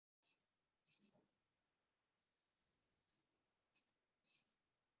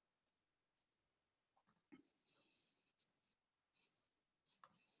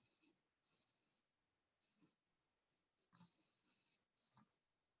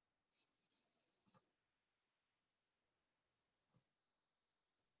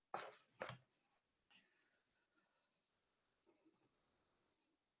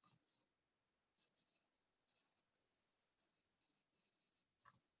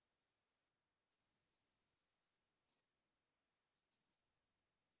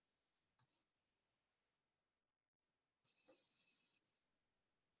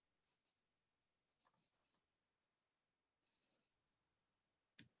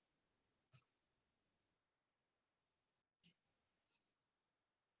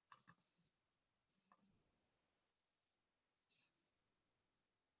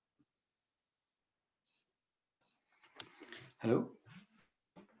Hello?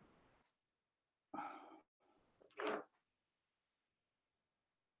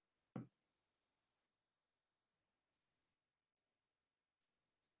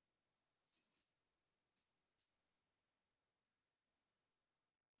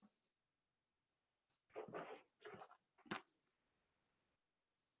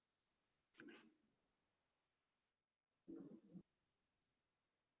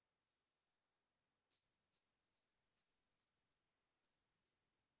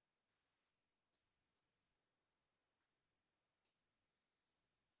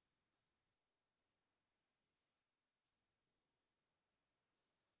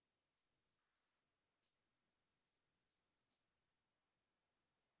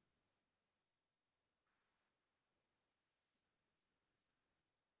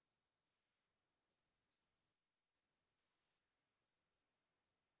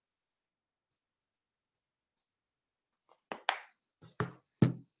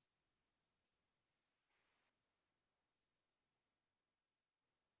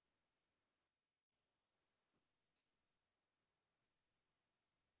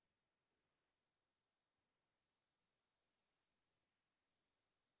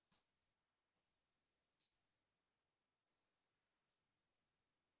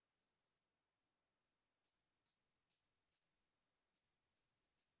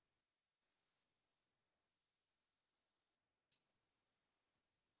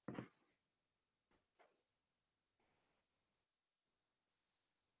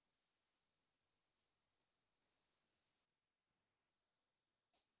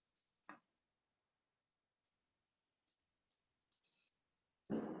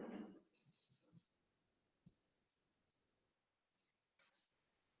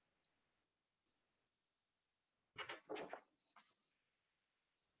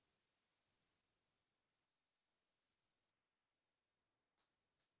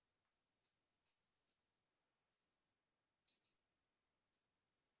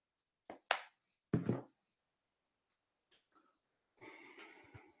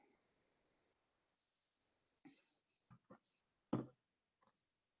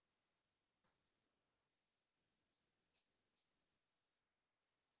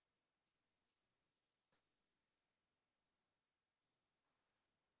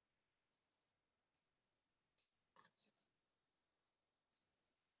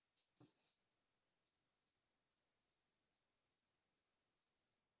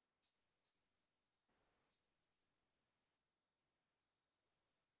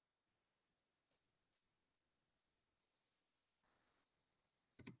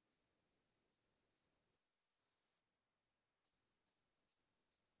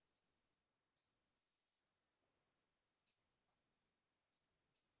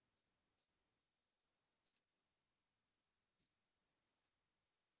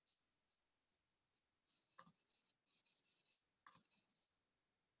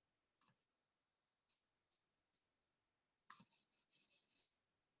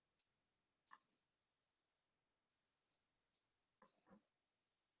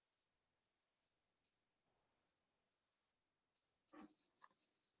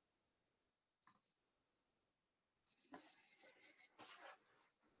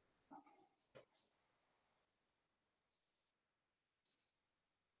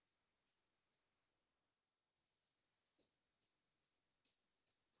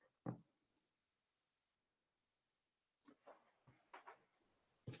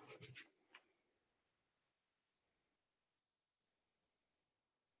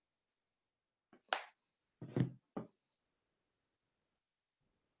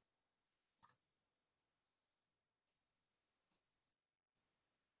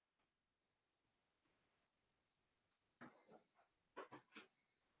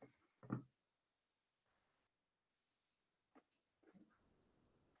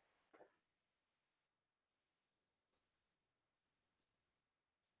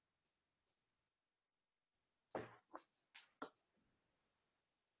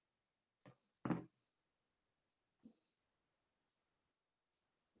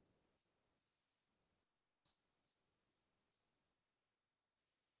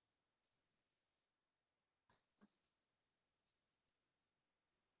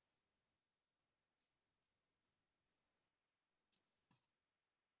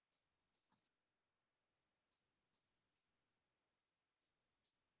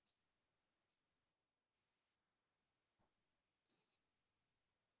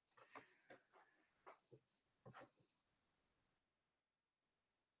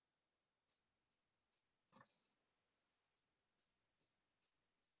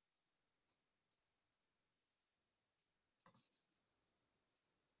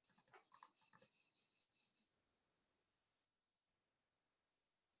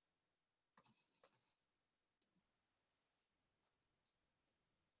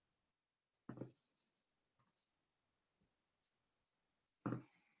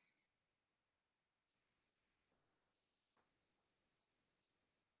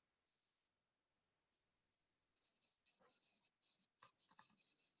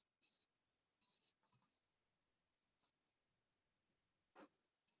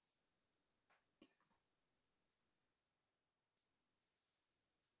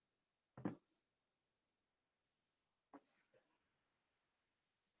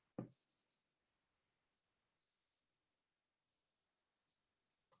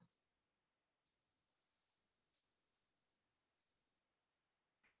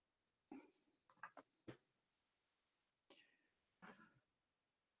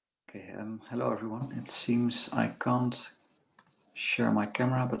 Okay, hello everyone. It seems I can't share my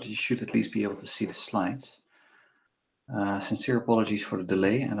camera, but you should at least be able to see the slides. Sincere apologies for the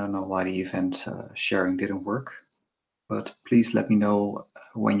delay. I don't know why the event sharing didn't work, but please let me know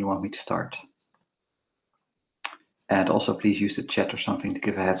when you want me to start. And also please use the chat or something to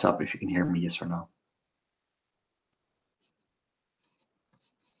give a heads up if you can hear me, yes or no.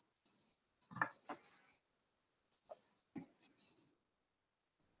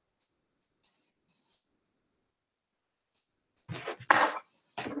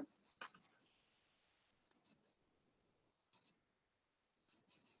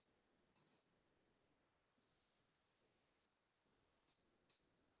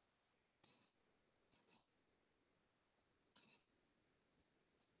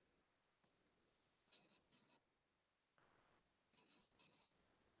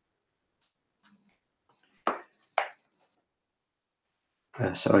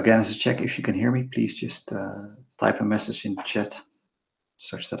 So again, as a check, if you can hear me, please just type a message in the chat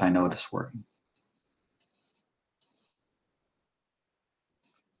such that I know it's working.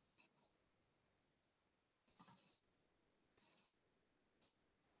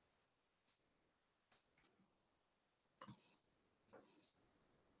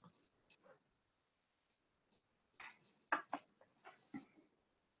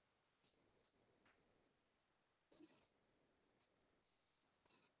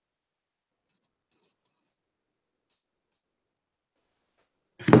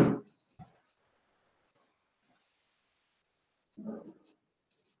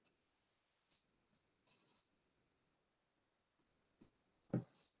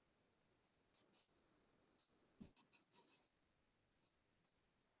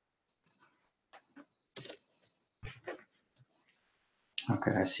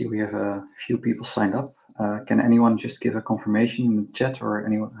 Okay, I see we have a few people signed up. Can anyone just give a confirmation in the chat or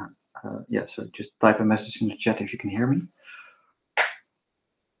anyone? Yeah, so just type a message in the chat if you can hear me.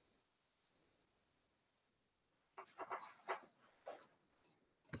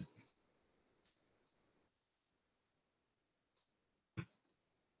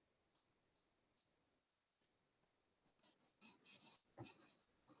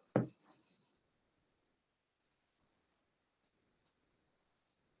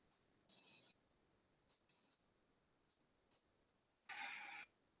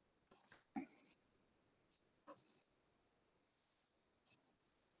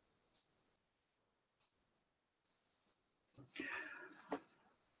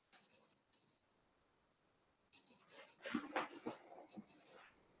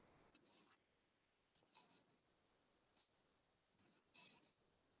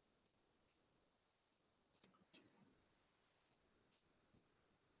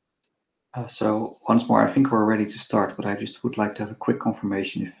 So once more, I think we're ready to start, but I just would like to have a quick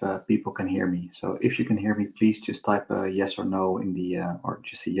confirmation if people can hear me. So if you can hear me, please just type a yes or no in the, or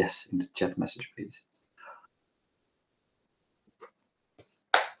just a yes in the chat message, please.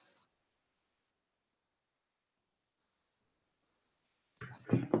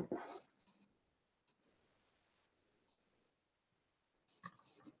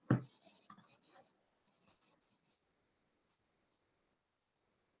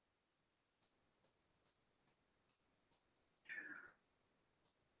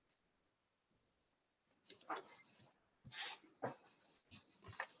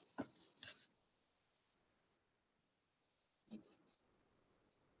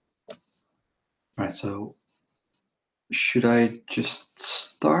 Right, so should I just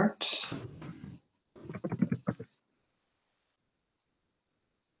start?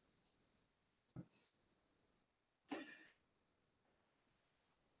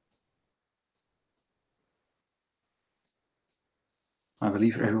 I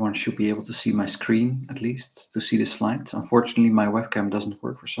believe everyone should be able to see my screen, at least, to see the slides. Unfortunately, my webcam doesn't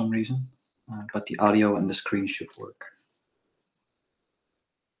work for some reason, but the audio and the screen should work.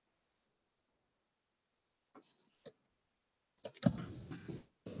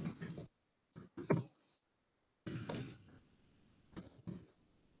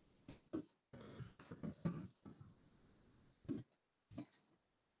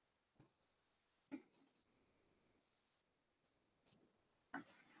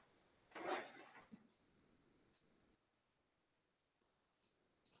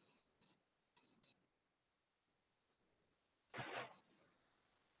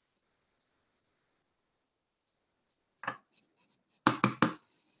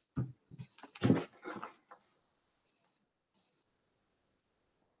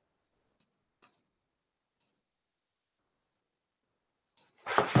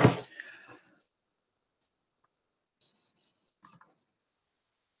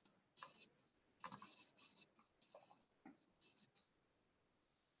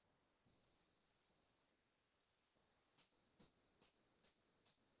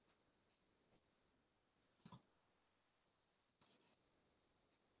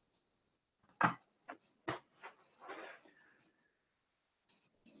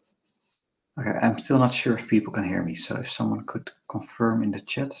 Okay, I'm still not sure if people can hear me, so if someone could confirm in the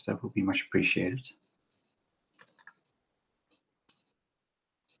chat, that would be much appreciated.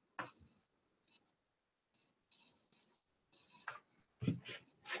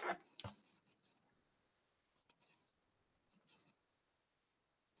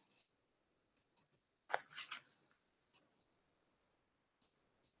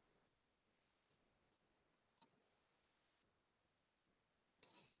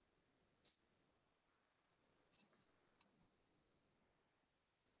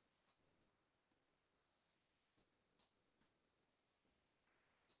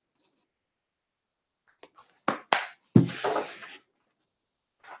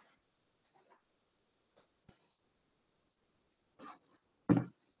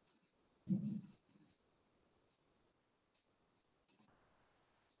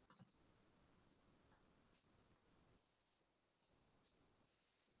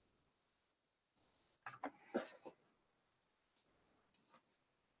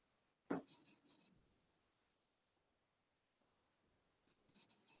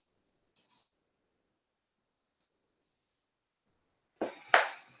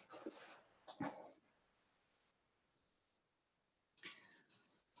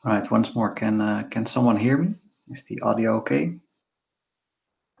 All right, once more, can someone hear me? Is the audio okay?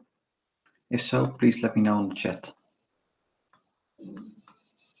 If so, please let me know in the chat.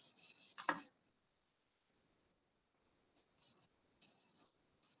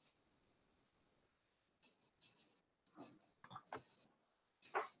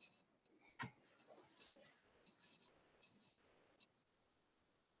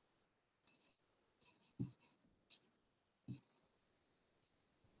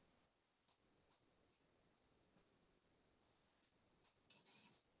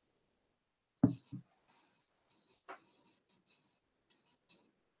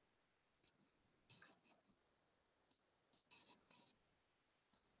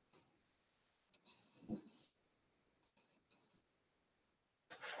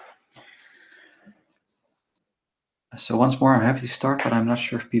 So once more, I'm happy to start, but I'm not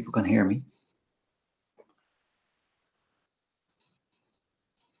sure if people can hear me.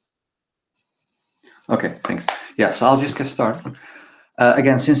 Okay, thanks. Yeah, so I'll just get started.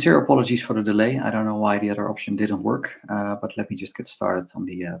 Again, sincere apologies for the delay. I don't know why the other option didn't work, but let me just get started on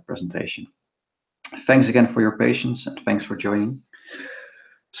the presentation. Thanks again for your patience and thanks for joining.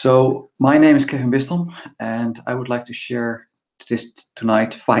 So my name is Kevin Bistom, and I would like to share this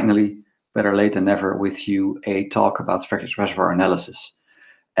tonight, finally, better late than never, with you a talk about fractured reservoir analysis.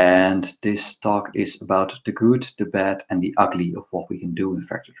 And this talk is about the good, the bad, and the ugly of what we can do in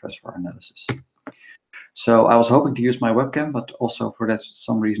fractured reservoir analysis. So I was hoping to use my webcam, but also for that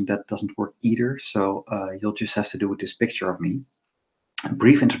some reason that doesn't work either. So you'll just have to do with this picture of me. A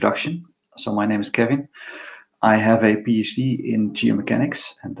brief introduction. So my name is Kevin. I have a PhD in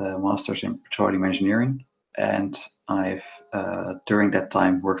geomechanics and a master's in petroleum engineering. And I've, during that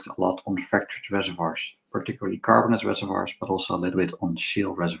time, worked a lot on fractured reservoirs, particularly carbonate reservoirs, but also a little bit on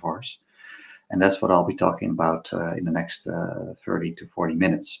shale reservoirs. And that's what I'll be talking about in the next 30 to 40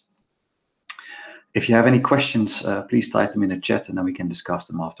 minutes. If you have any questions, please type them in the chat and then we can discuss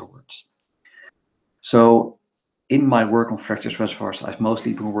them afterwards. So in my work on fractured reservoirs, I've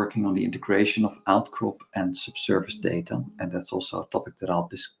mostly been working on the integration of outcrop and subsurface data, and that's also a topic that I'll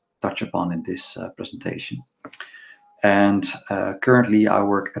touch upon in this presentation. And currently I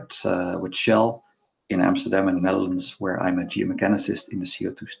work with Shell in Amsterdam in the Netherlands, where I'm a geomechanicist in the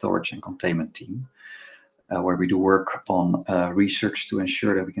CO2 storage and containment team. Where we do work on research to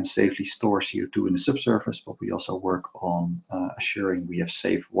ensure that we can safely store CO2 in the subsurface, but we also work on assuring we have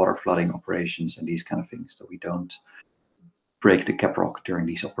safe water flooding operations and these kind of things, so we don't break the caprock during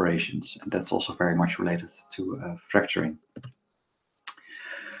these operations. And that's also very much related to fracturing.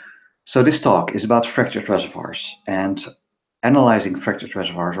 So this talk is about fractured reservoirs, and analyzing fractured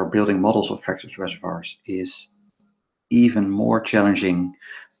reservoirs or building models of fractured reservoirs is even more challenging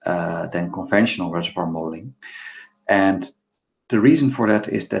than conventional reservoir modeling. And the reason for that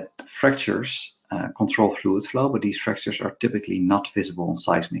is that fractures control fluid flow, but these fractures are typically not visible on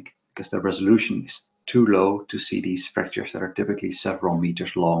seismic because the resolution is too low to see these fractures that are typically several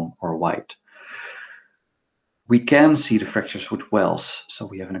meters long or wide. We can see the fractures with wells. So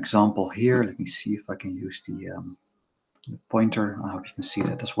we have an example here. Let me see if I can use the pointer. I hope you can see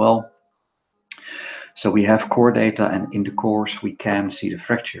that as well. So we have core data, and in the cores we can see the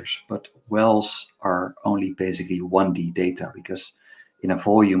fractures, but wells are only basically 1D data because in a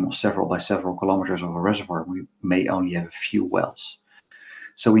volume of several by several kilometers of a reservoir, we may only have a few wells.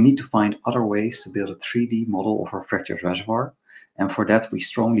 So we need to find other ways to build a 3D model of our fractured reservoir, And for that, we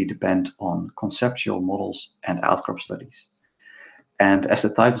strongly depend on conceptual models and outcrop studies. And as the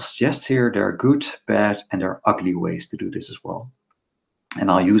title suggests here, there are good, bad, and there are ugly ways to do this as well.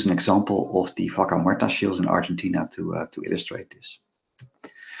 And I'll use an example of the Vaca Muerta shales in Argentina to illustrate this.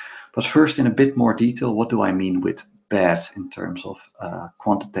 But first, in a bit more detail, what do I mean with bad in terms of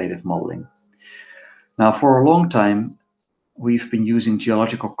quantitative modeling? Now, for a long time, we've been using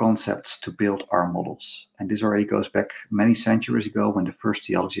geological concepts to build our models. And this already goes back many centuries ago when the first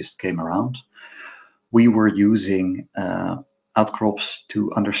geologists came around. We were using outcrops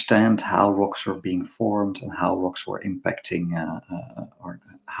to understand how rocks were being formed and how rocks were impacting, or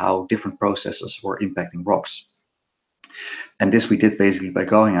how different processes were impacting rocks. And this we did basically by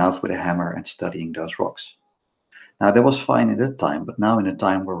going out with a hammer and studying those rocks. Now that was fine at that time, but now in a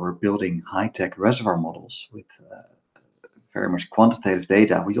time where we're building high-tech reservoir models with very much quantitative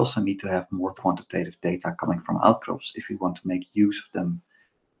data, we also need to have more quantitative data coming from outcrops if we want to make use of them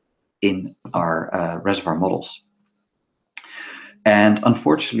in our reservoir models. And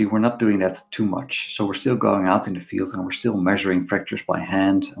unfortunately, we're not doing that too much. So we're still going out in the field and we're still measuring fractures by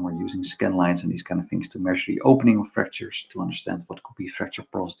hand, and we're using scan lines and these kind of things to measure the opening of fractures to understand what could be fracture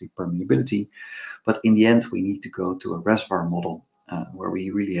porosity, permeability. But in the end, we need to go to a reservoir model where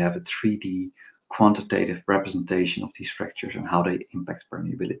we really have a 3D quantitative representation of these fractures and how they impact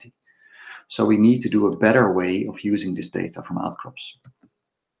permeability. So we need to do a better way of using this data from outcrops.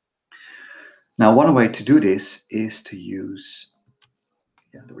 Now, one way to do this is to use,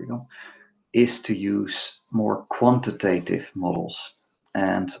 is to use more quantitative models.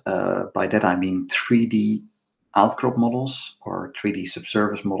 And by that I mean 3D outcrop models or 3D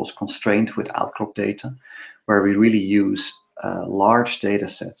subsurface models constrained with outcrop data, where we really use large data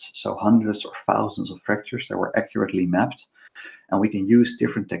sets, so hundreds or thousands of fractures that were accurately mapped. And we can use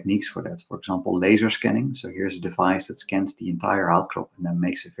different techniques for that. For example, laser scanning. So here's a device that scans the entire outcrop and then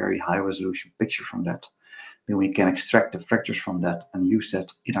makes a very high resolution picture from that. Then we can extract the fractures from that and use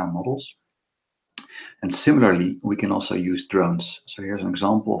that in our models. And similarly, we can also use drones. So here's an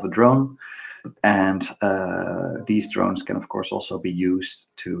example of a drone. And these drones can, of course, also be used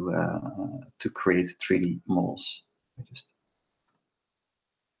to create 3D models.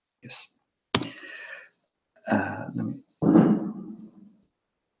 Yes. Let me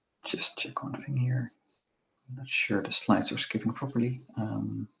just check one thing here. I'm not sure the slides are skipping properly.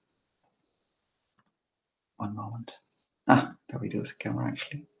 One moment. There we do the camera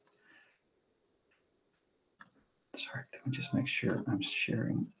actually. Sorry, let me just make sure I'm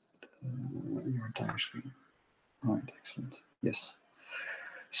sharing your entire screen. All right, excellent. Yes.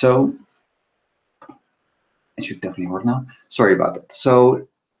 So it should definitely work now. Sorry about that. So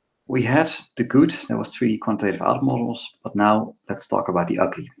we had the good, that was 3D quantitative out models, but now let's talk about the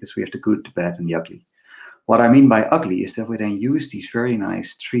ugly, because we have the good, the bad, and the ugly. What I mean by ugly is that we then use these very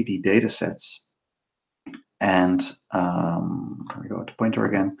nice 3D data sets. And here we go with the pointer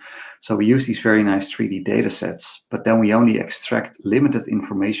again. So we use these very nice 3D data sets, but then we only extract limited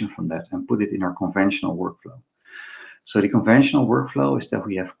information from that and put it in our conventional workflow. So the conventional workflow is that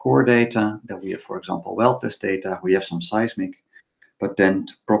we have core data, that we have, for example, well test data, we have some seismic, but then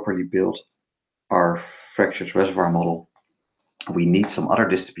to properly build our fractures reservoir model, we need some other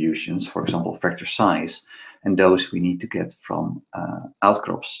distributions, for example, fracture size, and those we need to get from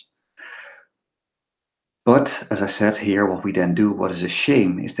outcrops. But as I said here, what we then do, what is a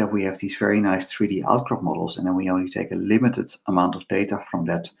shame, is that we have these very nice 3D outcrop models, and then we only take a limited amount of data from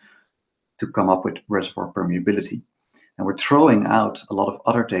that to come up with reservoir permeability. And we're throwing out a lot of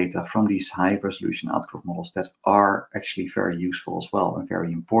other data from these high resolution outcrop models that are actually very useful as well and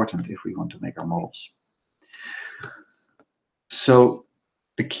very important if we want to make our models. So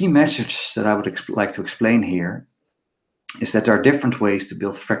the key message that I would like to explain here is that there are different ways to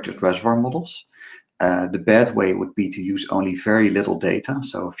build fractured reservoir models. The bad way would be to use only very little data,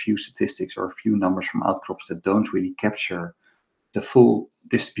 so a few statistics or a few numbers from outcrops that don't really capture the full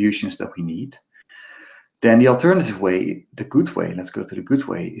distributions that we need. Then the alternative way, the good way, let's go to the good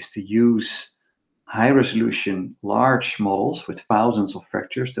way, is to use high resolution large models with thousands of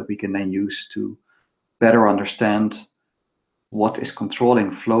fractures that we can then use to better understand what is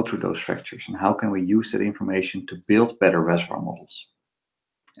controlling flow through those fractures and how can we use that information to build better reservoir models.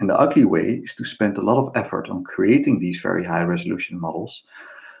 And the ugly way is to spend a lot of effort on creating these very high resolution models,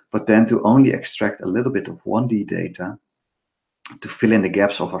 but then to only extract a little bit of 1D data to fill in the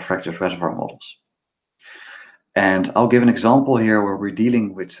gaps of our fractured reservoir models. And I'll give an example here where we're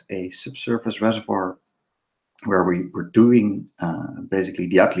dealing with a subsurface reservoir where we were doing basically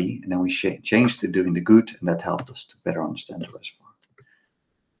the ugly, and then we changed to doing the good, and that helped us to better understand the reservoir.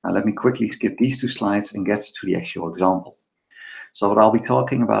 Now let me quickly skip these two slides and get to the actual example. So what I'll be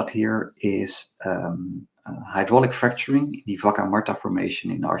talking about here is hydraulic fracturing in the Vaca Muerta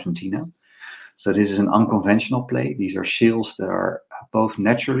formation in Argentina. So this is an unconventional play. These are shales that are both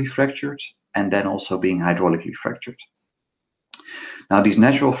naturally fractured and then also being hydraulically fractured. Now these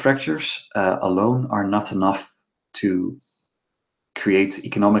natural fractures alone are not enough to create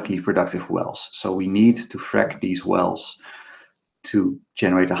economically productive wells. So we need to frack these wells to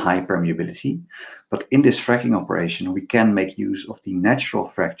generate a high permeability. But in this fracking operation, we can make use of the natural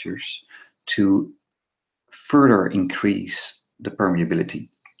fractures to further increase the permeability.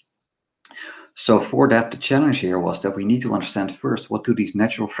 So for that, the challenge here was that we need to understand first, what do these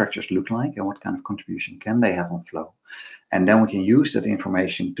natural fractures look like and what kind of contribution can they have on flow? And then we can use that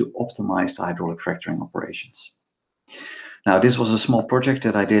information to optimize the hydraulic fracturing operations. Now, this was a small project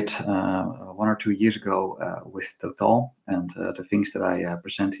that I did 1 or 2 years ago with Total, and the things that I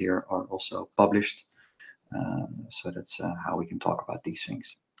present here are also published. So that's how we can talk about these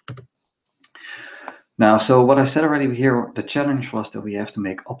things. Now, so what I said already here, the challenge was that we have to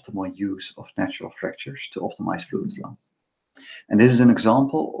make optimal use of natural fractures to optimize fluid flow. And this is an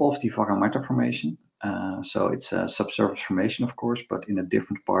example of the Vaca Muerta formation. So it's a subsurface formation, of course, but in a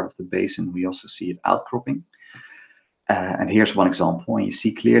different part of the basin, we also see it outcropping. And here's one example, and you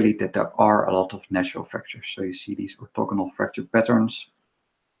see clearly that there are a lot of natural fractures. So you see these orthogonal fracture patterns,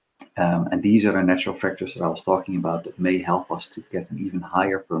 and these are the natural fractures that I was talking about that may help us to get an even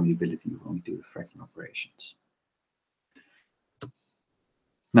higher permeability when we do the fracking operations.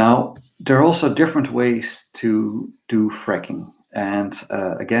 Now, there are also different ways to do fracking. And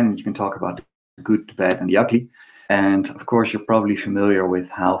again, you can talk about the good, the bad, and the ugly. And of course, you're probably familiar with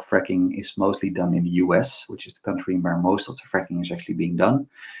how fracking is mostly done in the US, which is the country where most of the fracking is actually being done.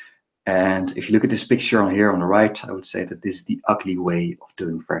 And if you look at this picture on here on the right, I would say that this is the ugly way of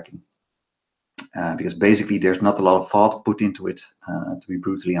doing fracking. Because basically there's not a lot of thought put into it, to be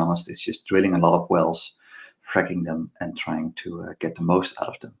brutally honest. It's just drilling a lot of wells, fracking them, and trying to get the most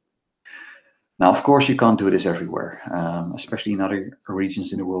out of them. Now, of course, you can't do this everywhere, especially in other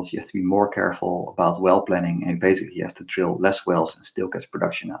regions in the world. You have to be more careful about well planning, and basically you have to drill less wells and still get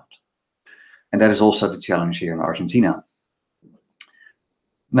production out. And that is also the challenge here in Argentina.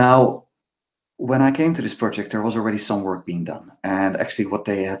 Now, when I came to this project, there was already some work being done. And actually what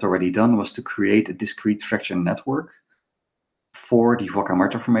they had already done was to create a discrete fracture network for the Vaca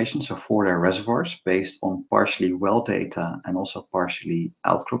Muerta formation, so for their reservoirs, based on partially well data and also partially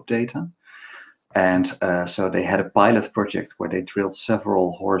outcrop data. And so they had a pilot project where they drilled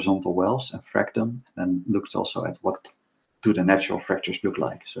several horizontal wells and fracked them, and looked also at what do the natural fractures look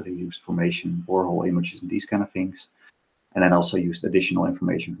like. So they used formation, borehole images, and these kind of things. And then also used additional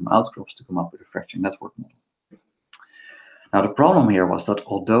information from outcrops to come up with a fracture network model. Now, the problem here was that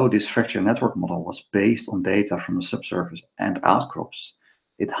although this fracture network model was based on data from the subsurface and outcrops,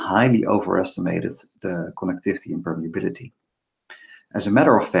 it highly overestimated the connectivity and permeability. As a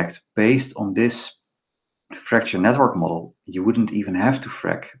matter of fact, based on this fracture network model, you wouldn't even have to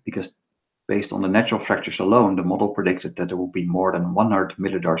frack, because based on the natural fractures alone, the model predicted that there would be more than 100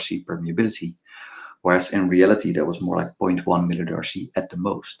 millidarcy permeability, whereas in reality, there was more like 0.1 millidarcy at the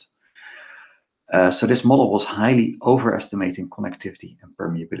most. So this model was highly overestimating connectivity and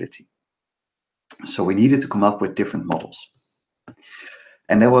permeability. So we needed to come up with different models.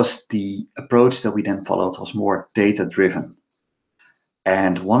 And that was the approach that we then followed, was more data-driven.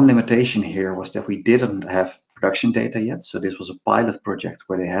 And one limitation here was that we didn't have production data yet. So this was a pilot project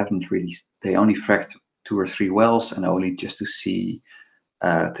where they only fracked 2 or 3 wells, and only just to see,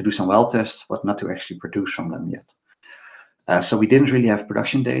 to do some well tests, but not to actually produce from them yet. So we didn't really have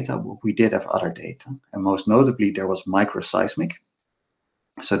production data, but we did have other data. And most notably, there was microseismic.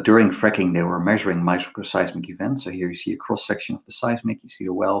 So during fracking, they were measuring microseismic events. So here you see a cross-section of the seismic, you see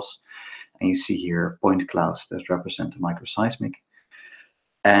the wells, and you see here point clouds that represent the microseismic.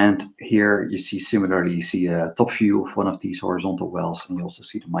 And here you see, similarly, you see a top view of one of these horizontal wells, and you also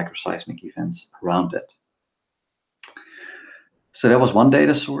see the microseismic events around it. So that was one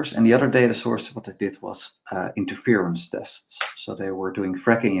data source, and the other data source, what they did was interference tests. So they were doing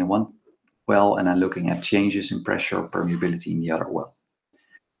fracking in one well and then looking at changes in pressure or permeability in the other well.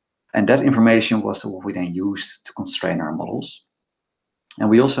 And that information was what we then used to constrain our models. And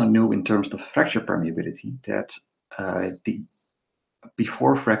we also knew in terms of fracture permeability that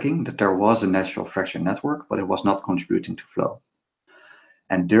before fracking that there was a natural fracture network, but it was not contributing to flow.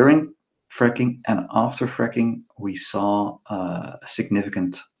 And during fracking and after fracking, we saw a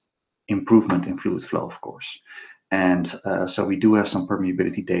significant improvement in fluid flow, of course. And so we do have some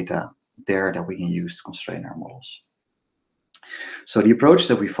permeability data there that we can use to constrain our models. So the approach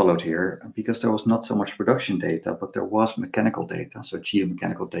that we followed here, because there was not so much production data, but there was mechanical data, so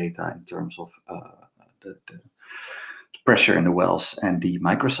geomechanical data in terms of the pressure in the wells and the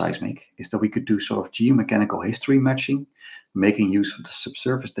microseismic, is that we could do sort of geomechanical history matching, making use of the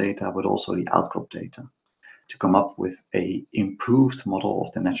subsurface data, but also the outcrop data, to come up with a improved model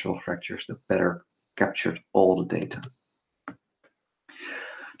of the natural fractures that better captured all the data.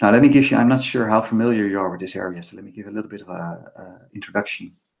 Now, let me give you, I'm not sure how familiar you are with this area, so let me give a little bit of an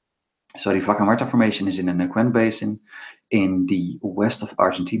introduction. So the Vaca Muerta Formation is in the Neuquén Basin in the west of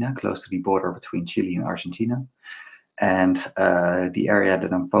Argentina, close to the border between Chile and Argentina. And the area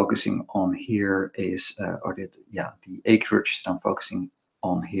that I'm focusing on here is, the acreage that I'm focusing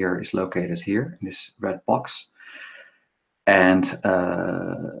on here is located here in this red box. And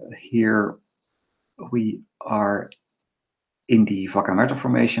here we are in the Vaca Muerta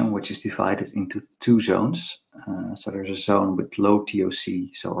Formation, which is divided into two zones. So there's a zone with low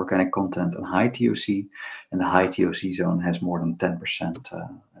TOC, so organic content, and high TOC, and the high TOC zone has more than 10%,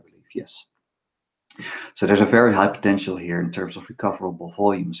 I believe, yes. So there's a very high potential here in terms of recoverable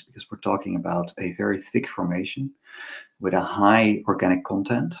volumes, because we're talking about a very thick formation with a high organic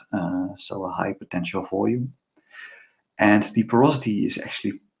content, so a high potential volume. And the porosity is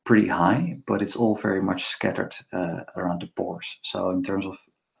actually pretty high, but it's all very much scattered around the pores. So in terms of,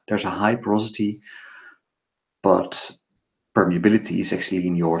 there's a high porosity, but permeability is actually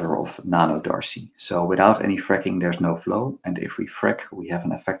in the order of nanodarcy. So without any fracking, there's no flow. And if we frack, we have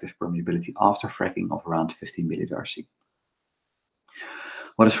an effective permeability after fracking of around 50 millidarcy.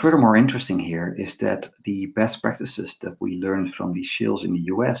 What is furthermore interesting here is that the best practices that we learned from these shales in the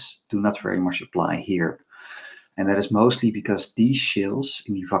US do not very much apply here. And that is mostly because these shales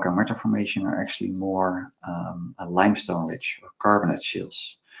in the Vaca Muerta Formation are actually more limestone-rich or carbonate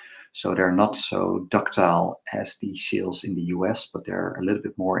shales. So they're not so ductile as the shales in the US, but they're a little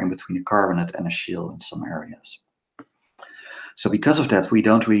bit more in between a carbonate and a shale in some areas. So because of that, we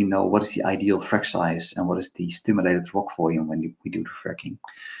don't really know what is the ideal frac size and what is the stimulated rock volume when we do the fracking.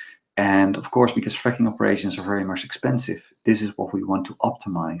 And of course, because fracking operations are very much expensive, this is what we want to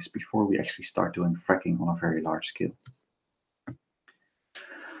optimize before we actually start doing fracking on a very large scale.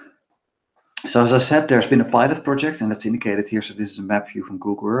 So as I said, there's been a pilot project, and that's indicated here. So this is a map view from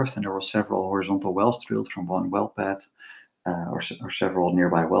Google Earth, and there were several horizontal wells drilled from one well pad, or several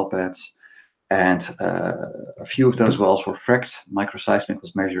nearby well pads. And a few of those wells were fracked, microseismic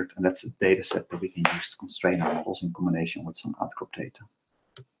was measured, and that's a data set that we can use to constrain our models in combination with some outcrop data.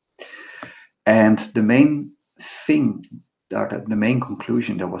 And the main thing, the main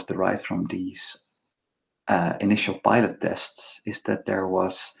conclusion that was derived from these initial pilot tests is that there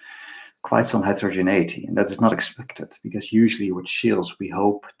was quite some heterogeneity, and that is not expected, because usually with shales we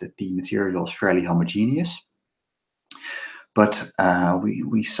hope that the material is fairly homogeneous, but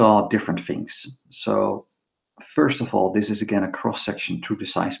we saw different things. So first of all, this is again a cross-section through the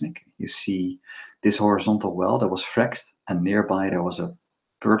seismic. You see this horizontal well that was fracked, and nearby there was a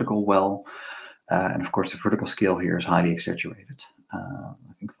vertical well, and of course the vertical scale here is highly exaggerated,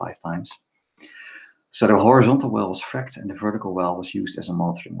 I think 5 times. So the horizontal well was fracked and the vertical well was used as a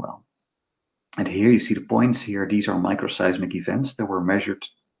monitoring well. And here you see the points here. These are microseismic events that were measured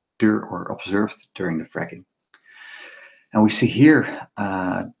or observed during the fracking. And we see here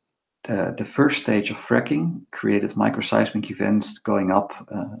the first stage of fracking created microseismic events going up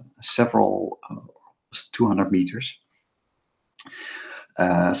several 200 meters.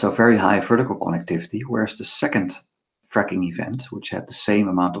 So very high vertical connectivity, whereas the second fracking event, which had the same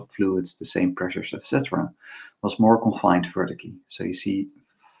amount of fluids, the same pressures, etc., was more confined vertically. So you see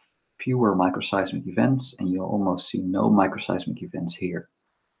fewer microseismic events, and you almost see no microseismic events here.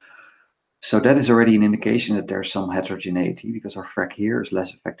 So that is already an indication that there's some heterogeneity, because our frac here is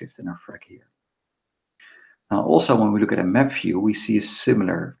less effective than our frac here. Now also, when we look at a map view, we see a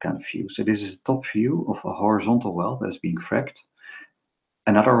similar kind of view. So this is a top view of a horizontal well that is being fracked.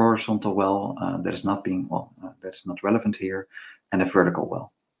 Another horizontal well that is not being, that's not relevant here, and a vertical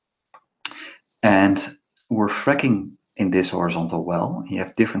well. And we're fracking in this horizontal well. You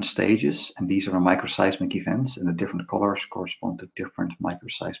have different stages, and these are the microseismic events, and the different colors correspond to different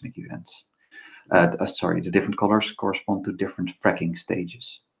microseismic events. The different colors correspond to different fracking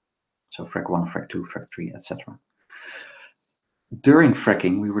stages. So frac 1, frac 2, frac 3, etc. During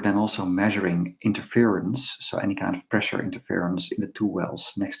fracking, we were then also measuring interference, so any kind of pressure interference in the two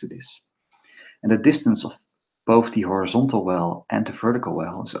wells next to this. And the distance of both the horizontal well and the vertical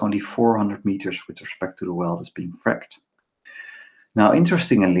well is only 400 meters with respect to the well that's being fracked. Now,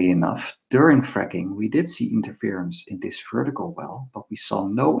 interestingly enough, during fracking, we did see interference in this vertical well, but we saw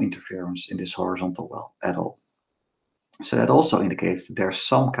no interference in this horizontal well at all. So that also indicates that there's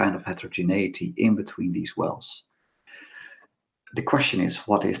some kind of heterogeneity in between these wells. The question is,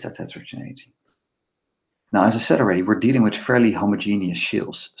 what is that heterogeneity? Now, as I said already, we're dealing with fairly homogeneous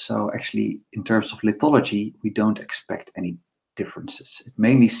shales. So actually, in terms of lithology, we don't expect any differences. It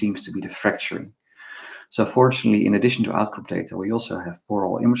mainly seems to be the fracturing. So fortunately, in addition to outcrop data, we also have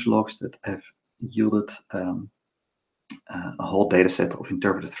boreal image logs that have yielded a whole data set of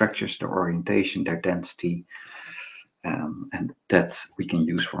interpreted fractures, their orientation, their density, and that we can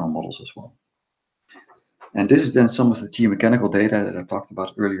use for our models as well. And this is then some of the geomechanical data that I talked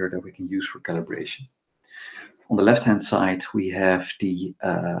about earlier that we can use for calibration. On the left-hand side, we have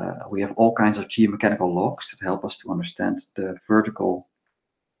all kinds of geomechanical logs that help us to understand the vertical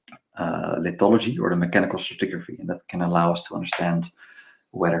lithology or the mechanical stratigraphy, and that can allow us to understand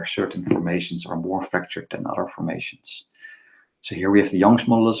whether certain formations are more fractured than other formations. So here we have the Young's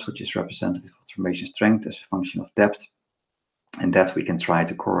modulus, which is representative of formation strength as a function of depth, and that we can try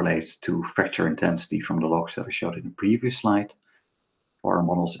to correlate to fracture intensity from the logs that I showed in the previous slide for our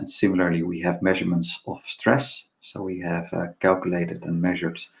models. And similarly, we have measurements of stress. So we have calculated and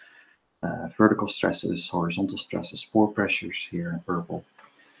measured vertical stresses, horizontal stresses, pore pressures here in purple.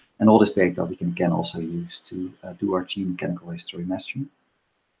 And all this data we can again also use to do our geomechanical history matching.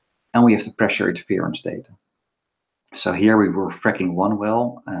 And we have the pressure interference data. So here we were fracking one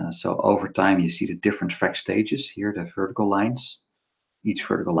well. So over time, you see the different frac stages here, the vertical lines. Each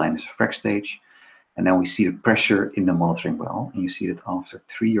vertical line is a frac stage. And then we see the pressure in the monitoring well. And you see that after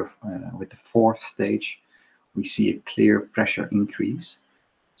with the fourth stage, we see a clear pressure increase.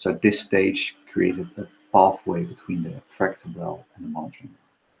 So this stage created a pathway between the fracked well and the monitoring well.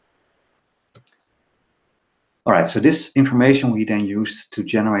 All right, so this information we then used to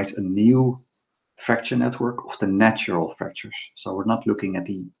generate a new fracture network of the natural fractures. So we're not looking at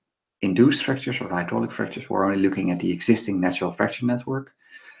the induced fractures or hydraulic fractures, we're only looking at the existing natural fracture network.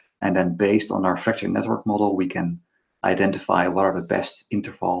 And then based on our fracture network model, we can identify what are the best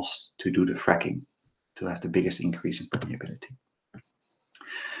intervals to do the fracking, to have the biggest increase in permeability.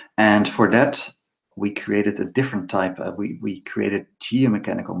 And for that, we created a different type. We created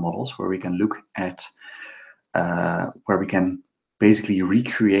geomechanical models where we can look at, where we can basically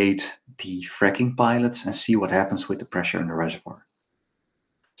recreate the fracking pilots and see what happens with the pressure in the reservoir.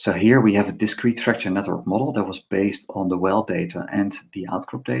 So here we have a discrete fracture network model that was based on the well data and the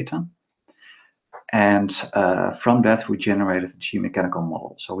outcrop data. And from that, we generated a geomechanical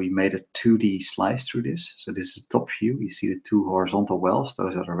model. So we made a 2D slice through this. So this is the top view. You see the two horizontal wells.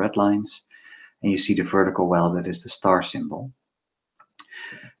 Those are the red lines. And you see the vertical well, that is the star symbol.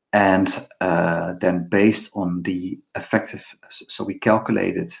 And then based on the effective, so we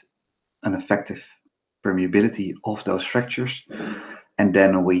calculated an effective permeability of those fractures. And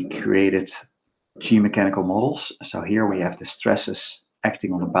then we created geomechanical models. So here we have the stresses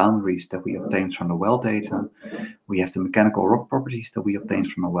acting on the boundaries that we obtained from the well data. We have the mechanical rock properties that we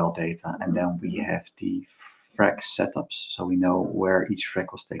obtained from the well data. And then we have the frac setups. So we know where each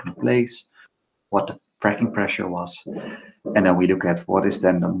frac was taking place, what the fracking pressure was. And then we look at what is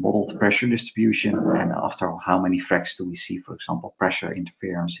then the modeled pressure distribution. And after how many fracs do we see, for example, pressure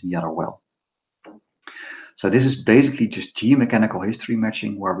interference in the other well. So this is basically just geomechanical history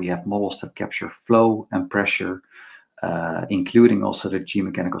matching, where we have models that capture flow and pressure, including also the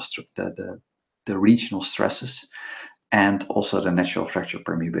geomechanical, the regional stresses, and also the natural fracture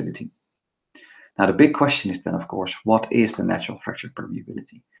permeability. Now the big question is then, of course, what is the natural fracture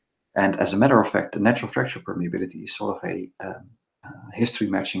permeability? And as a matter of fact, the natural fracture permeability is sort of a history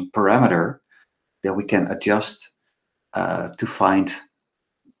matching parameter that we can adjust to find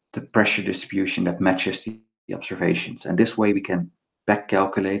the pressure distribution that matches the observations. And this way we can back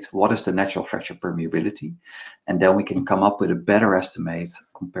calculate what is the natural fracture permeability, and then we can come up with a better estimate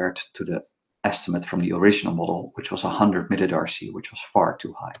compared to the estimate from the original model, which was 100 millidarcy, which was far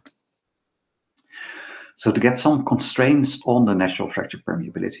too high. So to get some constraints on the natural fracture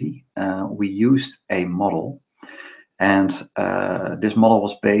permeability, we used a model. And this model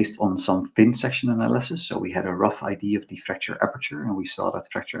was based on some fin section analysis. So we had a rough idea of the fracture aperture, and we saw that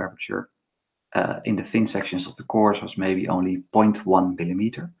fracture aperture in the fin sections of the cores was maybe only 0.1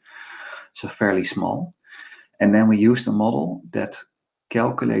 millimeter, so fairly small. And then we used a model that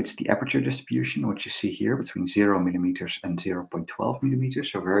calculates the aperture distribution, which you see here between 0 millimeters and 0.12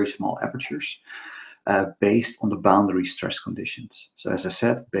 millimeters, so very small apertures, based on the boundary stress conditions. So as I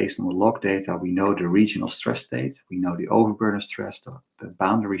said, based on the log data, we know the regional stress state, we know the overburden stress, the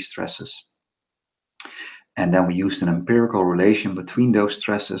boundary stresses, and then we used an empirical relation between those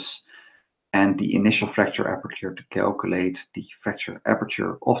stresses and the initial fracture aperture to calculate the fracture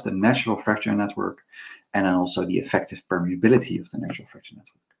aperture of the natural fracture network. and then also the effective permeability of the natural fracture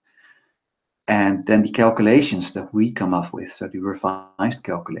network. And then the calculations that we come up with, so the revised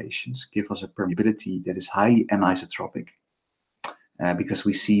calculations, give us a permeability that is highly anisotropic, because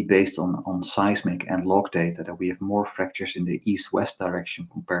we see based on seismic and log data that we have more fractures in the east-west direction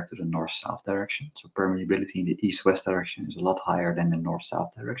compared to the north-south direction. So permeability in the east-west direction is a lot higher than the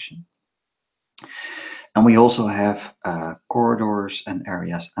north-south direction. And we also have corridors and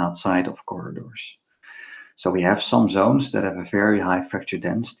areas outside of corridors. So we have some zones that have a very high fracture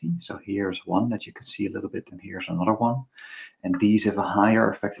density. So here's one that you can see a little bit, and here's another one. And these have a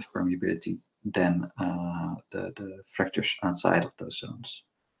higher effective permeability than the fractures outside of those zones.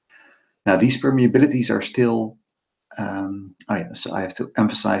 Now, these permeabilities are still, so I have to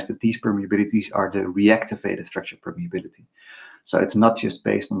emphasize that these permeabilities are the reactivated fracture permeability. So it's not just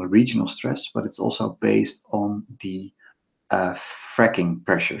based on the regional stress, but it's also based on the fracking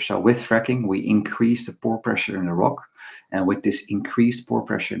pressure. So with fracking, we increase the pore pressure in the rock. And with this increased pore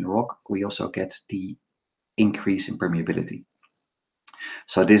pressure in the rock, we also get the increase in permeability.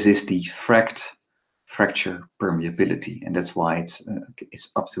 So this is the fracture permeability, and that's why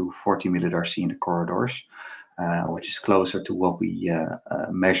it's up to 40 millidarcy in the corridors, which is closer to what we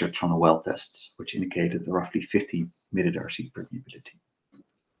measured from the well tests, which indicated roughly 50 millidarcy permeability.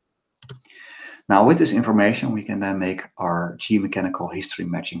 Now, with this information, we can then make our geomechanical history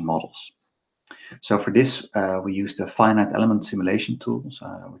matching models. So for this, we used a finite element simulation tool,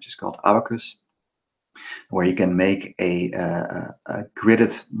 which is called Abacus, where you can make a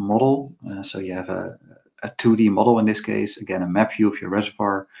gridded model. So you have a 2D model in this case, again, a map view of your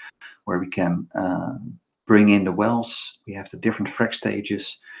reservoir, where we can bring in the wells. We have the different frac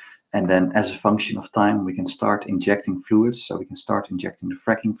stages. And then as a function of time, we can start injecting fluids. So we can start injecting the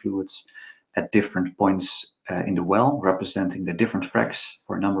fracking fluids at different points in the well, representing the different fracs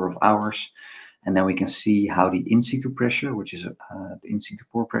for a number of hours. And then we can see how the in situ pressure, which is the in situ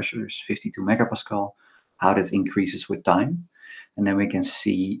pore pressure, is 52 megapascal, how that increases with time. And then we can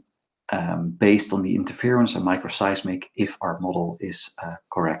see, based on the interference and microseismic, if our model is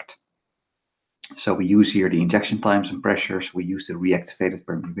correct. So we use here the injection times and pressures. We use the reactivated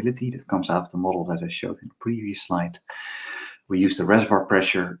permeability that comes out of the model that I showed in the previous slide. We use the reservoir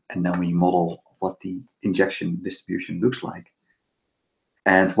pressure, and then we model what the injection distribution looks like.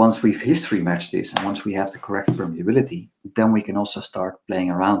 And once we've history matched this, and once we have the correct permeability, then we can also start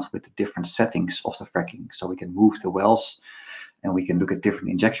playing around with the different settings of the fracking. So we can move the wells, and we can look at different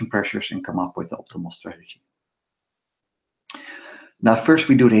injection pressures and come up with the optimal strategy. Now, first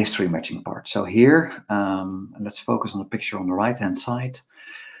we do the history matching part. So here, let's focus on the picture on the right-hand side.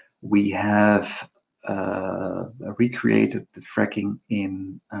 We have recreated the fracking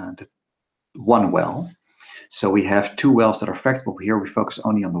in the one well. So we have two wells that are fracked, but here we focus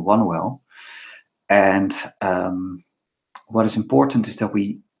only on the one well. And what is important is that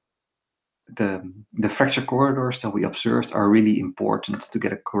the fracture corridors that we observed are really important to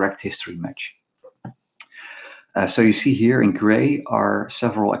get a correct history match. So you see here in gray are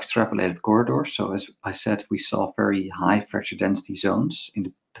several extrapolated corridors. So as I said, we saw very high fracture density zones in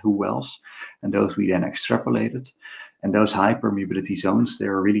the two wells, and those we then extrapolated. And those high permeability zones,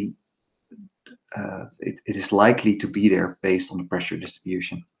 they're really, it is likely to be there based on the pressure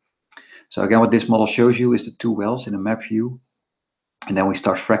distribution. So again, what this model shows you is the two wells in a map view. And then we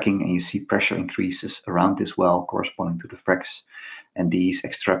start fracking, and you see pressure increases around this well corresponding to the fracs. And these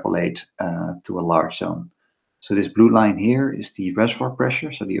extrapolate to a large zone. So this blue line here is the reservoir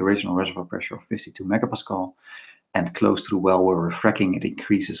pressure, so the original reservoir pressure of 52 megapascal, and close to the well where we're fracking, it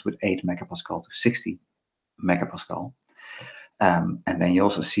increases with 8 megapascal to 60 megapascal. And then you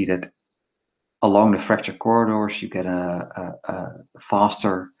also see that along the fracture corridors, you get a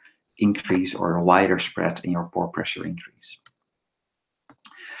faster increase or a wider spread in your pore pressure increase.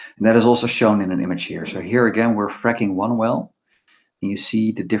 And that is also shown in an image here. So here again, we're fracking one well. And you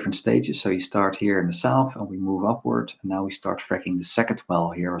see the different stages. So you start here in the south and we move upward. And now we start fracking the second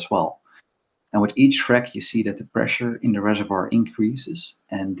well here as well. And with each frac, you see that the pressure in the reservoir increases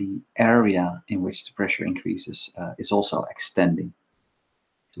and the area in which the pressure increases is also extending.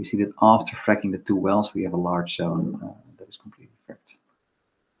 So you see that after fracking the two wells, we have a large zone that is completely fracked.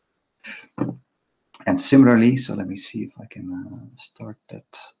 And similarly, so let me see if I can start that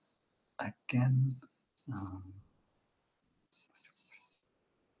again.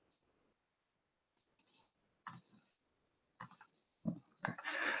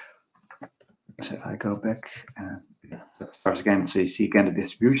 So if I go back, that starts again. So you see again the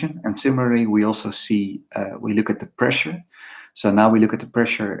distribution. And similarly, we also see, we look at the pressure. So now we look at the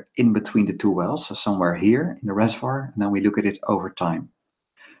pressure in between the two wells, so somewhere here in the reservoir, and then we look at it over time.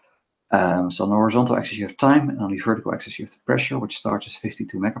 So on the horizontal axis you have time, and on the vertical axis you have the pressure, which starts as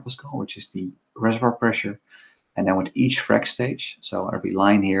 52 megapascal, which is the reservoir pressure. And then with each frac stage, so every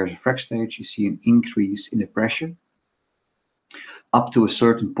line here is a frac stage, you see an increase in the pressure up to a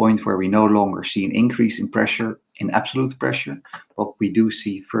certain point where we no longer see an increase in pressure, in absolute pressure, but we do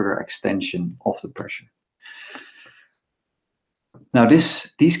see further extension of the pressure. Now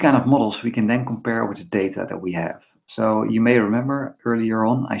these kind of models we can then compare with the data that we have. So you may remember earlier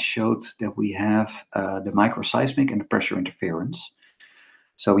on I showed that we have the microseismic and the pressure interference.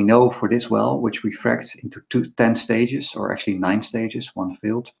 So we know for this well, which we fracked into 10 stages, or actually 9 stages, one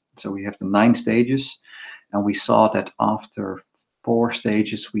failed. So we have the 9 stages, and we saw that after 4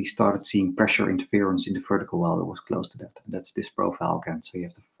 stages, we started seeing pressure interference in the vertical well that was close to that. And that's this profile again. So you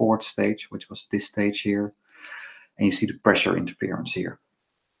have the 4th stage, which was this stage here, and you see the pressure interference here.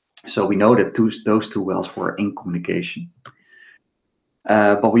 So we know that those two wells were in communication.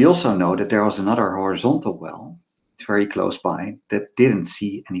 But we also know that there was another horizontal well very close by that didn't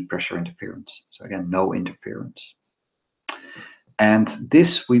see any pressure interference. So again, no interference. And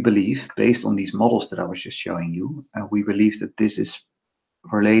this, we believe, based on these models that I was just showing you, we believe that this is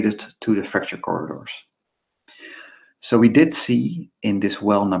related to the fracture corridors. So we did see in this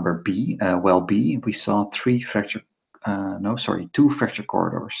well number B, well B, we saw two fracture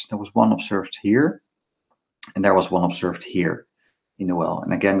corridors. There was one observed here, and there was one observed here in the well.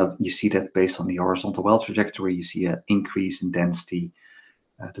 And again, that you see that based on the horizontal well trajectory, you see an increase in density.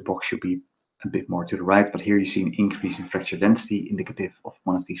 The box should be a bit more to the right, but here you see an increase in fracture density indicative of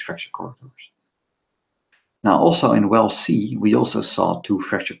one of these fracture corridors. Now also in well C, we also saw 2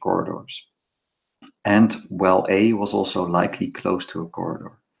 fracture corridors. And well A was also likely close to a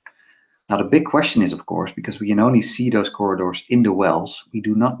corridor. Now the big question is, of course, because we can only see those corridors in the wells, we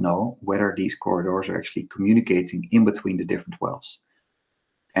do not know whether these corridors are actually communicating in between the different wells.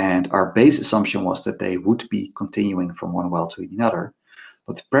 And our base assumption was that they would be continuing from one well to another.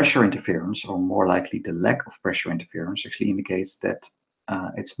 But the pressure interference, or more likely the lack of pressure interference, actually indicates that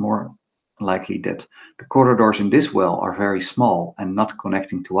it's more likely that the corridors in this well are very small and not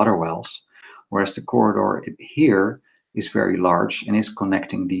connecting to other wells, whereas the corridor here is very large and is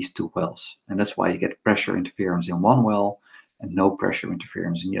connecting these 2 wells. And that's why you get pressure interference in one well and no pressure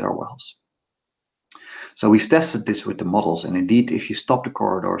interference in the other wells. So we've tested this with the models, and indeed, if you stop the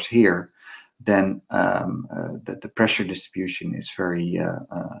corridors here, then the pressure distribution is very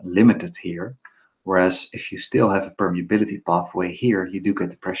limited here. Whereas if you still have a permeability pathway here, you do get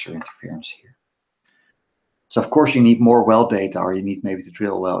the pressure interference here. So of course you need more well data, or you need maybe to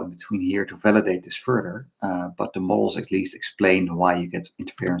drill a well in between here to validate this further. But the models at least explain why you get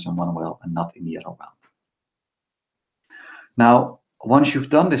interference in one well and not in the other well. Now, once you've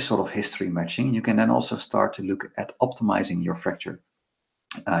done this sort of history matching, you can then also start to look at optimizing your fracture,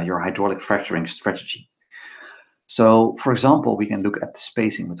 your hydraulic fracturing strategy. So, for example, we can look at the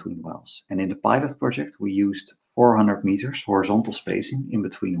spacing between wells. And in the pilot project, we used 400 meters horizontal spacing in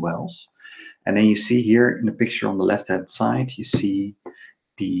between wells. And then you see here in the picture on the left-hand side, you see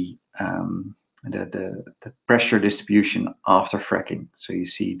the pressure distribution after fracking. So you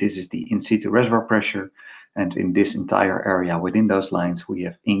see this is the in situ reservoir pressure. And in this entire area within those lines, we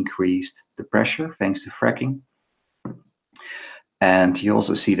have increased the pressure thanks to fracking. And you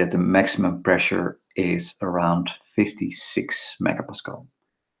also see that the maximum pressure is around 56 megapascal,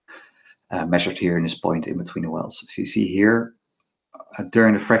 measured here in this point in between the wells. So you see here,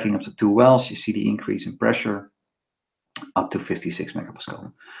 during the fracking of the 2 wells, you see the increase in pressure up to 56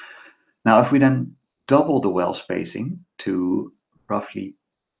 megapascal. Now, if we then double the well spacing to roughly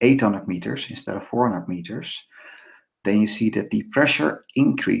 800 meters instead of 400 meters, then you see that the pressure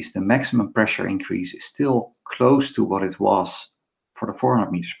increase, the maximum pressure increase, is still close to what it was for the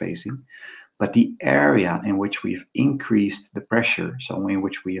 400 meter spacing, but the area in which we've increased the pressure, so in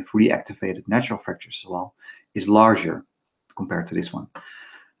which we have reactivated natural fractures as well, is larger compared to this one.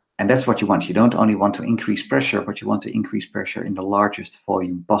 And that's what you want. You don't only want to increase pressure, but you want to increase pressure in the largest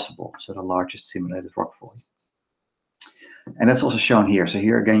volume possible, so the largest simulated rock volume. And that's also shown here. So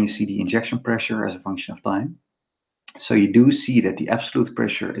here again, you see the injection pressure as a function of time. So you do see that the absolute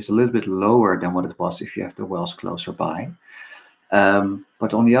pressure is a little bit lower than what it was if you have the wells closer by.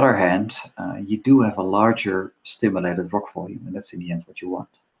 But on the other hand, you do have a larger stimulated rock volume, and that's in the end what you want.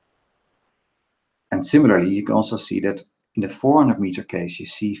 And similarly, you can also see that in the 400 meter case, you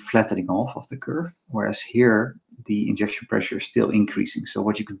see flattening off of the curve, whereas here the injection pressure is still increasing. So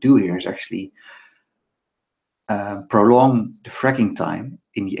what you could do here is actually prolong the fracking time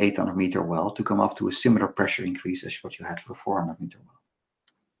in the 800 meter well to come up to a similar pressure increase as what you had for 400 meter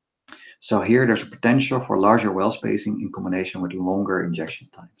well. So here there's a potential for larger well spacing in combination with longer injection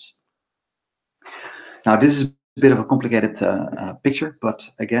times. Now, this is a bit of a complicated picture, but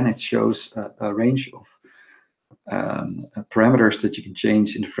again, it shows a range of parameters that you can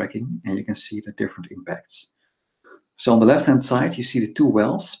change in the fracking, and you can see the different impacts. So on the left-hand side, you see the two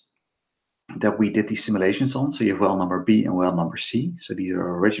wells that we did these simulations on. So you have well number B and well number C. So these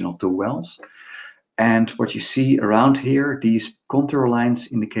are original two wells. And what you see around here, these contour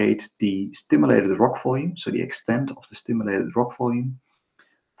lines indicate the stimulated rock volume, so the extent of the stimulated rock volume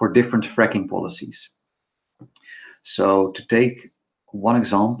for different fracking policies. So to take one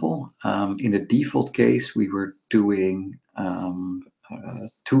example, in the default case, we were doing 2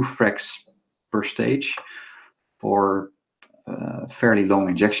 fracs per stage for fairly long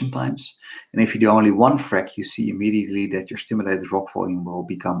injection times. And if you do only 1 frac, you see immediately that your stimulated rock volume will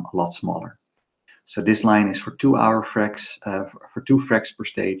become a lot smaller. So this line is for 2-hour fracs, for 2 fracs per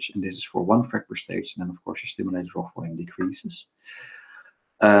stage, and this is for 1 frac per stage. And then, of course, your stimulated rock volume decreases.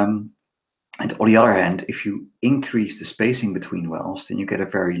 And on the other hand, if you increase the spacing between wells, then you get a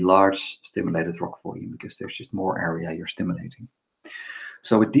very large stimulated rock volume because there's just more area you're stimulating.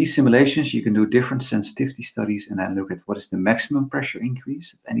 So with these simulations, you can do different sensitivity studies and then look at what is the maximum pressure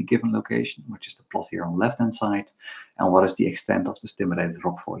increase at any given location, which is the plot here on the left-hand side, and what is the extent of the stimulated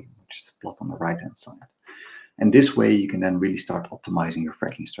rock volume, which is the plot on the right-hand side. And this way, you can then really start optimizing your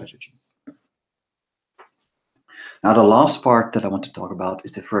fracking strategy. Now, the last part that I want to talk about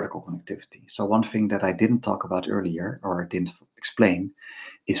is the vertical connectivity. So one thing that I didn't talk about earlier, or didn't explain,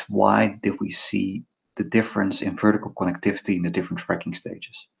 is why did we see the difference in vertical connectivity in the different fracking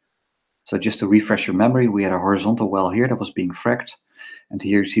stages. So just to refresh your memory, we had a horizontal well here that was being fracked. And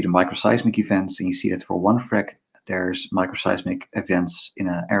here you see the microseismic events, and you see that for one frac, there's microseismic events in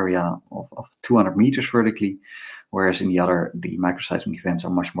an area of 200 meters vertically, whereas in the other, the microseismic events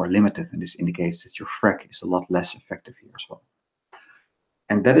are much more limited, and this indicates that your frac is a lot less effective here as well.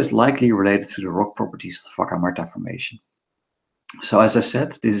 And that is likely related to the rock properties of the Vaca Muerta formation. So as I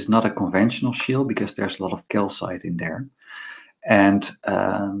said, this is not a conventional shale because there's a lot of calcite in there. And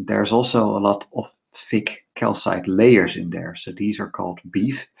there's also a lot of thick calcite layers in there. So these are called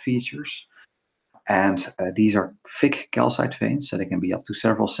beef features. And these are thick calcite veins, so they can be up to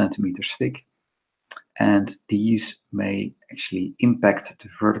several centimeters thick. And these may actually impact the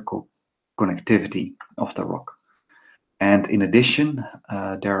vertical connectivity of the rock. And in addition,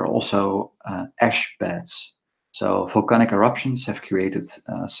 there are also ash beds. So volcanic eruptions have created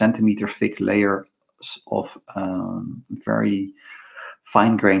centimeter thick layers of very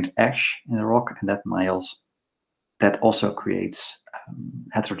fine-grained ash in the rock, and that also creates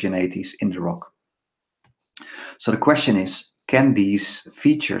heterogeneities in the rock. So the question is, can these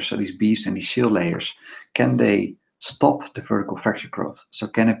features, so these beefs and these shale layers, can they stop the vertical fracture growth? So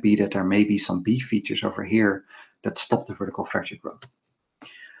can it be that there may be some beef features over here that stop the vertical fracture growth?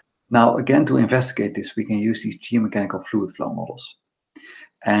 Now, again, to investigate this, we can use these geomechanical fluid flow models.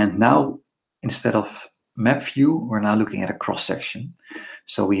 And now, instead of map view, we're now looking at a cross-section.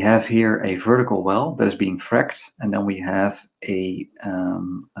 So we have here a vertical well that is being fracked, and then we have a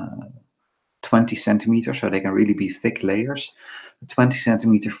 20 centimeters, so they can really be thick layers, a 20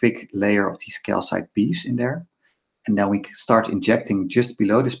 centimeter thick layer of these calcite beefs in there. And then we start injecting just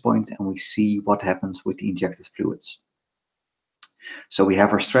below this point, and we see what happens with the injected fluids. So we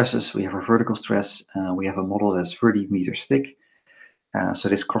have our stresses, we have our vertical stress, we have a model that's 30 meters thick. So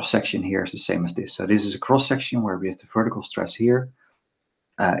this cross-section here is the same as this. So this is a cross-section where we have the vertical stress here.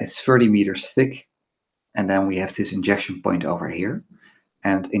 It's 30 meters thick, and then we have this injection point over here.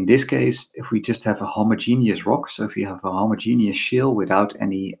 And in this case, if we just have a homogeneous rock, so if you have a homogeneous shale without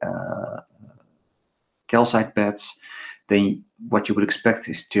any calcite beds, then what you would expect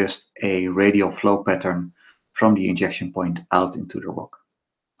is just a radial flow pattern from the injection point out into the rock.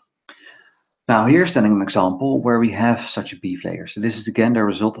 Now here's then an example where we have such a beef layer. So this is again the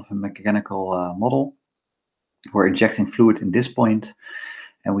result of a mechanical model. We're injecting fluid in this point,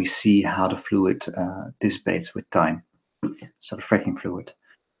 and we see how the fluid dissipates with time. So the fracking fluid.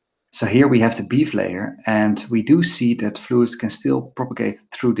 So here we have the beef layer, and we do see that fluids can still propagate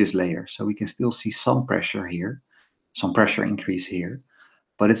through this layer. So we can still see some pressure here, some pressure increase here,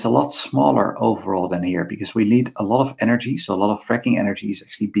 but it's a lot smaller overall than here because we need a lot of energy. So a lot of fracking energy is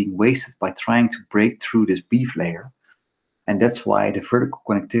actually being wasted by trying to break through this beef layer. And that's why the vertical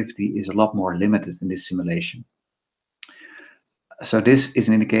connectivity is a lot more limited in this simulation. So this is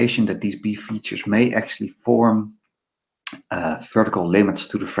an indication that these beef features may actually form vertical limits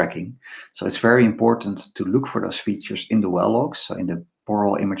to the fracking. So it's very important to look for those features in the well logs, so in the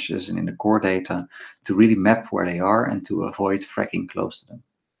borehole images and in the core data, to really map where they are and to avoid fracking close to them.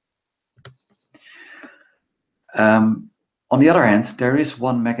 On the other hand, there is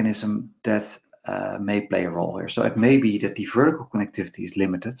one mechanism that may play a role here. So it may be that the vertical connectivity is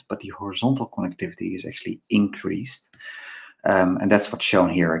limited, but the horizontal connectivity is actually increased. And that's what's shown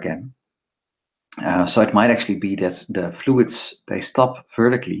here again. So it might actually be that the fluids, they stop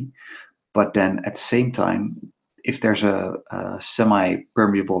vertically, but then at the same time, if there's a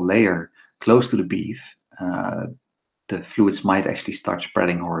semi-permeable layer close to the beef, the fluids might actually start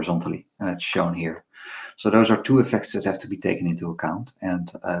spreading horizontally, and it's shown here. So those are two effects that have to be taken into account,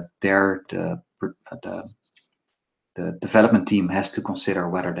 and there the development team has to consider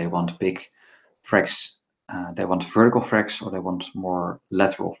whether they want big fracks, they want vertical fracks, or they want more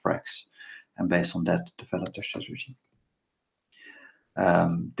lateral fracks, and based on that, develop their strategy.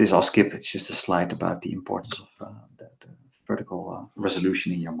 This I'll skip. It's just a slide about the importance of the vertical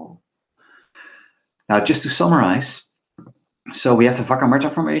resolution in your model. Now, just to summarize, so we have the Vaca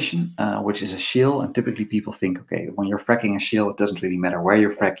Muerta formation, which is a shale, and typically people think, okay, when you're fracking a shale, it doesn't really matter where you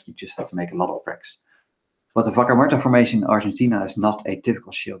frack, you just have to make a lot of fracks. But the Vaca Muerta formation in Argentina is not a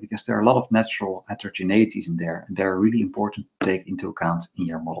typical shale because there are a lot of natural heterogeneities in there, and they're really important to take into account in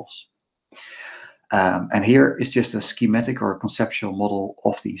your models. And here is just a schematic or a conceptual model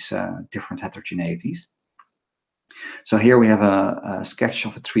of these different heterogeneities. So here we have a sketch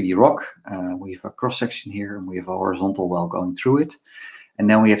of a 3D rock. We have a cross section here, and we have a horizontal well going through it. And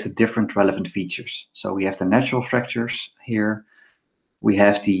then we have the different relevant features. So we have the natural fractures here. We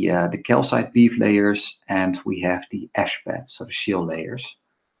have the calcite beef layers, and we have the ash beds, so the shale layers.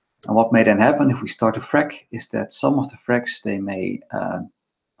 And what may then happen if we start to frack is that some of the fracks, they may,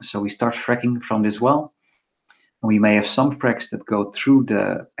 so we start fracking from this well. And we may have some fracks that go through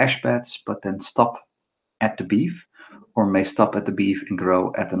the ash beds, but then stop at the beef, or may stop at the beef and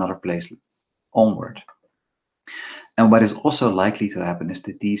grow at another place onward. And what is also likely to happen is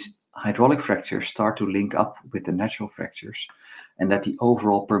that these hydraulic fractures start to link up with the natural fractures, and that the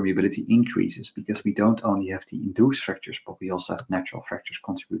overall permeability increases because we don't only have the induced fractures, but we also have natural fractures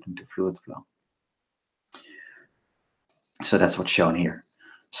contributing to fluid flow. So that's what's shown here.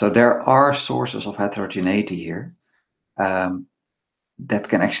 So there are sources of heterogeneity here that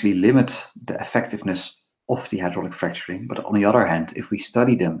can actually limit the effectiveness of the hydraulic fracturing. But on the other hand, if we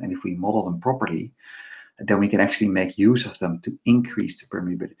study them and if we model them properly, then we can actually make use of them to increase the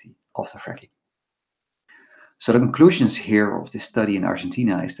permeability of the fracking. So the conclusions here of this study in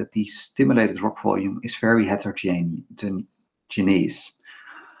Argentina is that the stimulated rock volume is very heterogeneous.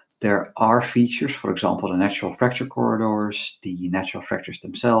 There are features, for example, the natural fracture corridors, the natural fractures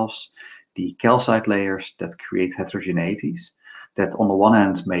themselves, the calcite layers that create heterogeneities that on the one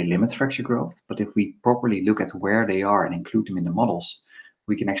hand may limit fracture growth, but if we properly look at where they are and include them in the models,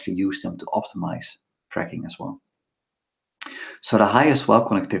 we can actually use them to optimize fracking as well. So the highest well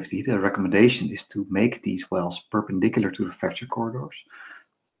connectivity, the recommendation is to make these wells perpendicular to the fracture corridors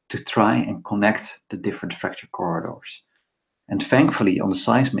to try and connect the different fracture corridors. And thankfully on the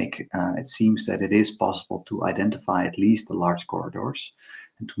seismic, it seems that it is possible to identify at least the large corridors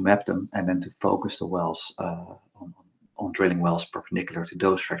and to map them and then to focus the wells on drilling wells perpendicular to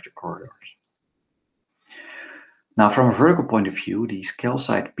those fracture corridors. Now, from a vertical point of view, these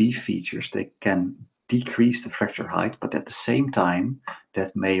calcite beef features, they can decrease the fracture height, but at the same time,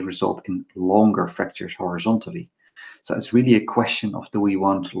 that may result in longer fractures horizontally. So it's really a question of, do we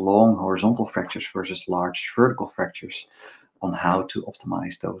want long horizontal fractures versus large vertical fractures, on how to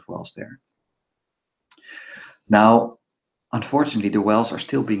optimize those wells there. Now, unfortunately, the wells are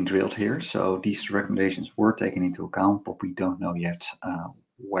still being drilled here, so these recommendations were taken into account, but we don't know yet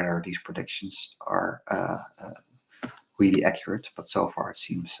whether these predictions are really accurate, but so far it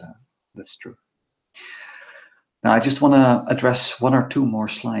seems that's true. Now I just want to address one or two more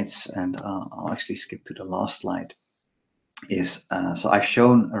slides, and I'll actually skip to the last slide. So I've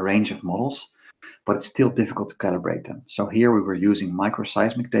shown a range of models, but it's still difficult to calibrate them. So here we were using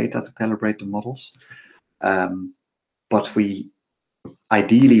microseismic data to calibrate the models, but we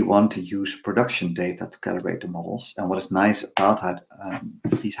ideally want to use production data to calibrate the models. And what is nice about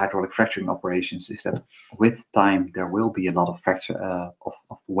these hydraulic fracturing operations is that with time there will be a lot of fracture of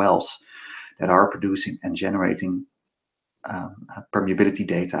wells that are producing and generating permeability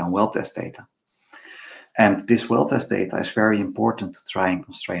data and well test data. And this well test data is very important to try and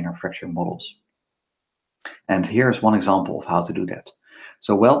constrain our fracturing models. And here's one example of how to do that.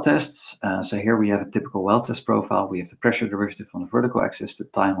 So well tests, so here we have a typical well test profile. We have the pressure derivative on the vertical axis, the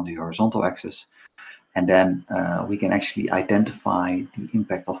time on the horizontal axis, and then we can actually identify the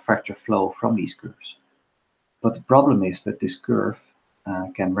impact of fracture flow from these curves. But the problem is that this curve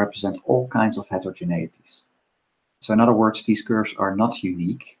can represent all kinds of heterogeneities. So in other words, these curves are not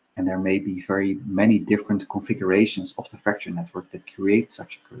unique, and there may be very many different configurations of the fracture network that create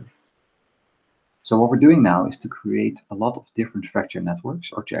such a curve. So what we're doing now is to create a lot of different fracture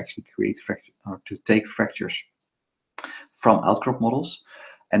networks, or to actually create fracture, or to take fractures from outcrop models,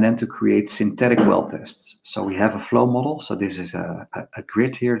 and then to create synthetic well tests. So we have a flow model. So this is a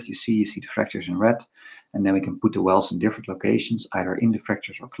grid here that you see the fractures in red, and then we can put the wells in different locations, either in the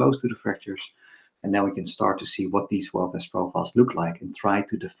fractures or close to the fractures. And then we can start to see what these well test profiles look like and try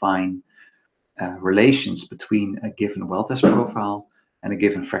to define relations between a given well test profile and a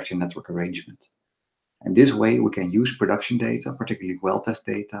given fracture network arrangement. And this way we can use production data, particularly well test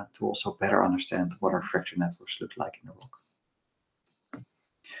data, to also better understand what our fracture networks look like in the rock.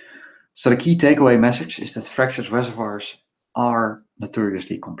 So the key takeaway message is that fractured reservoirs are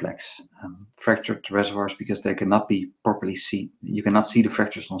notoriously complex. Fractured reservoirs, because they cannot be properly seen, you cannot see the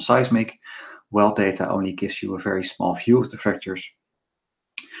fractures on seismic. Well data only gives you a very small view of the fractures.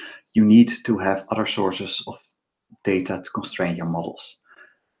 You need to have other sources of data to constrain your models.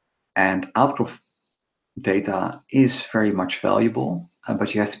 And outcrop data is very much valuable,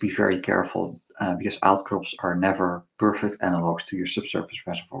 but you have to be very careful because outcrops are never perfect analogues to your subsurface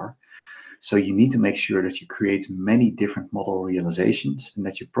reservoir. So you need to make sure that you create many different model realizations and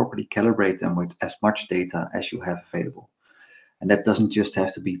that you properly calibrate them with as much data as you have available. And that doesn't just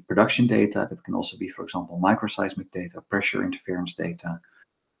have to be production data, that can also be, for example, microseismic data, pressure interference data,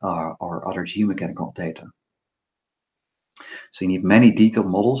 or other geomechanical data. So you need many detailed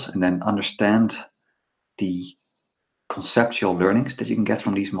models and then understand the conceptual learnings that you can get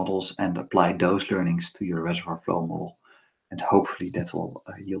from these models and apply those learnings to your reservoir flow model. And hopefully that will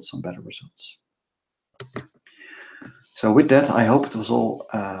yield some better results. So with that, I hope it was all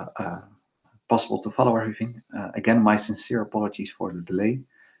possible to follow everything. Again, my sincere apologies for the delay,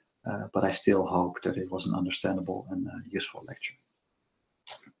 but I still hope that it was an understandable and useful lecture.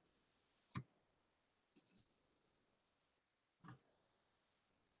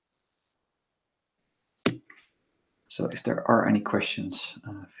 So if there are any questions,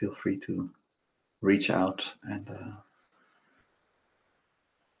 feel free to reach out and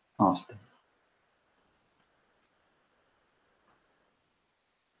ask them.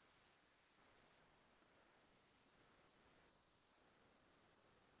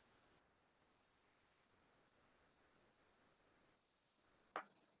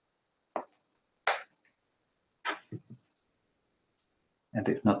 And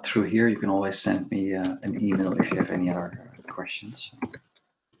if not through here, you can always send me an email if you have any other questions.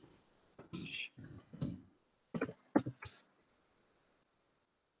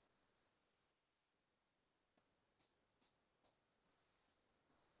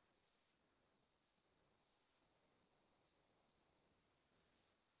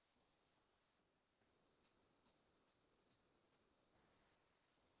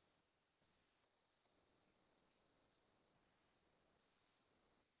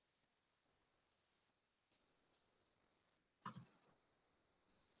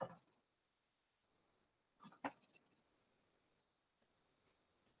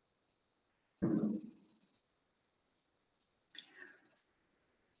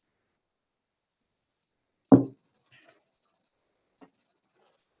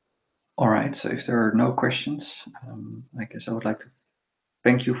 All right, so if there are no questions, I guess I would like to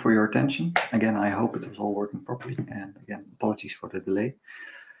thank you for your attention. Again, I hope it was all working properly. And again, apologies for the delay.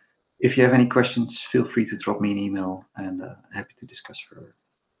 If you have any questions, feel free to drop me an email and happy to discuss further.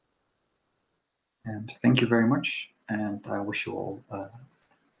 And thank you very much. And I wish you all a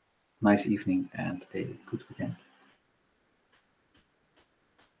nice evening and a good weekend.